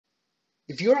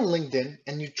If you're on LinkedIn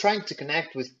and you're trying to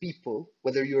connect with people,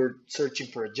 whether you're searching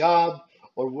for a job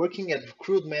or working at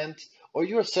recruitment or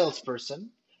you're a salesperson,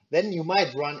 then you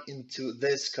might run into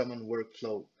this common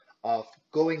workflow of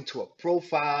going to a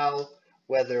profile,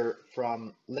 whether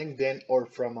from LinkedIn or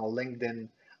from a LinkedIn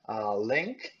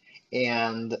link,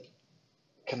 and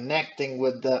connecting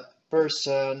with the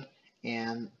person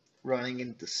and running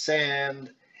into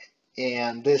send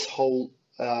and this whole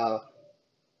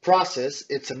process.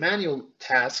 It's a manual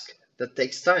task that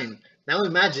takes time. Now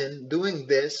imagine doing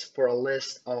this for a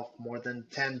list of more than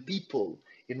 10 people.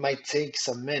 It might take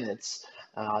some minutes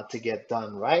to get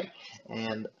done, right?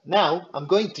 And now I'm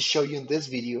going to show you in this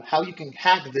video how you can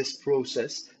hack this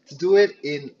process to do it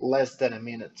in less than a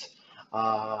minute.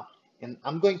 And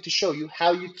I'm going to show you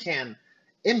how you can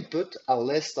input a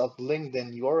list of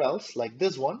LinkedIn URLs like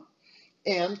this one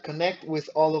and connect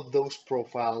with all of those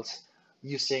profiles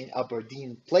using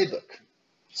Aberdeen Playbook.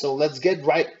 So let's get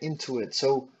right into it.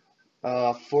 So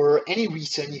for any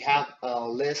reason you have a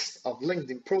list of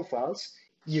LinkedIn profiles,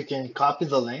 you can copy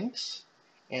the links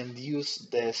and use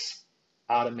this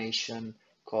automation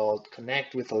called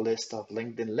connect with a list of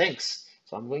LinkedIn links.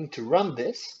 So I'm going to run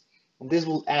this, and this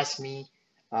will ask me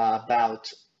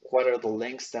about what are the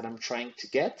links that I'm trying to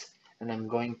get, and I'm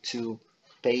going to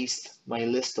paste my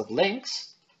list of links,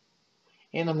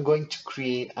 and I'm going to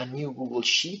create a new Google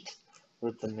Sheet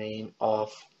with the name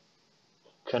of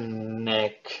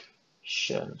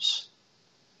connections.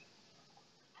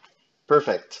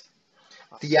 Perfect.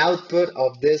 The output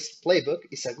of this playbook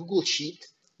is a Google Sheet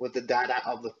with the data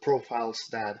of the profiles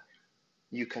that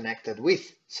you connected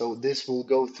with. So this will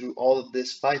go through all of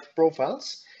these 5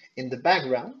 profiles. In the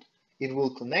background, it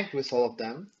will connect with all of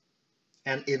them,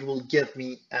 and it will give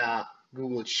me a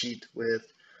Google Sheet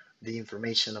with the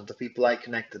information of the people I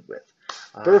connected with.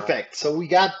 Perfect. So we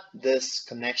got this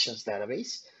connections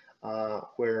database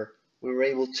where we were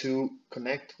able to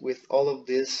connect with all of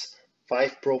these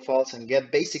 5 profiles and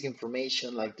get basic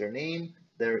information like their name,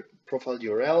 their profile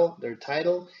URL, their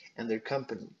title, and their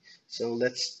company. So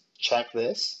let's check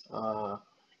this.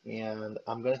 And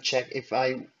I'm going to check if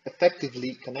I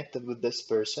effectively connected with this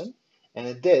person. And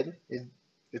it did.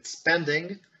 It's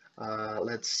pending.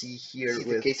 Let's see here with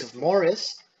the case of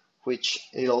Morris, which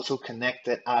it also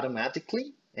connected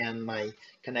automatically, and my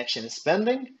connection is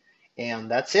pending.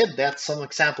 And that's it. That's some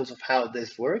examples of how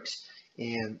this works.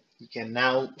 And you can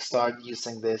now start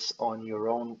using this on your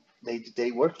own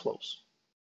day-to-day workflows.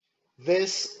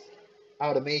 This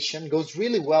automation goes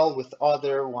really well with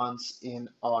other ones in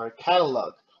our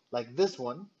catalog, like this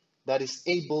one that is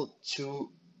able to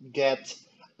get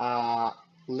a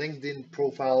LinkedIn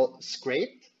profile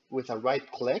scraped with a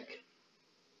right click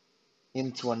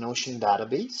into a Notion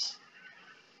database,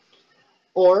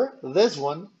 or this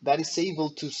one that is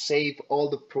able to save all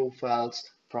the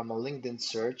profiles from a LinkedIn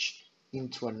search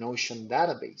into a Notion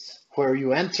database, where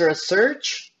you enter a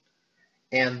search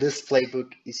and this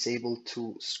playbook is able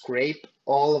to scrape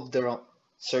all of the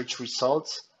search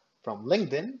results from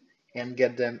LinkedIn and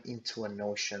get them into a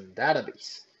Notion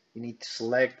database. You need to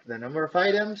select the number of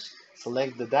items,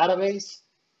 select the database,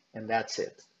 and that's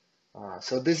it.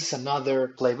 So this is another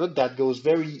playbook that goes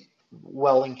very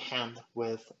well in hand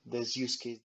with this use case.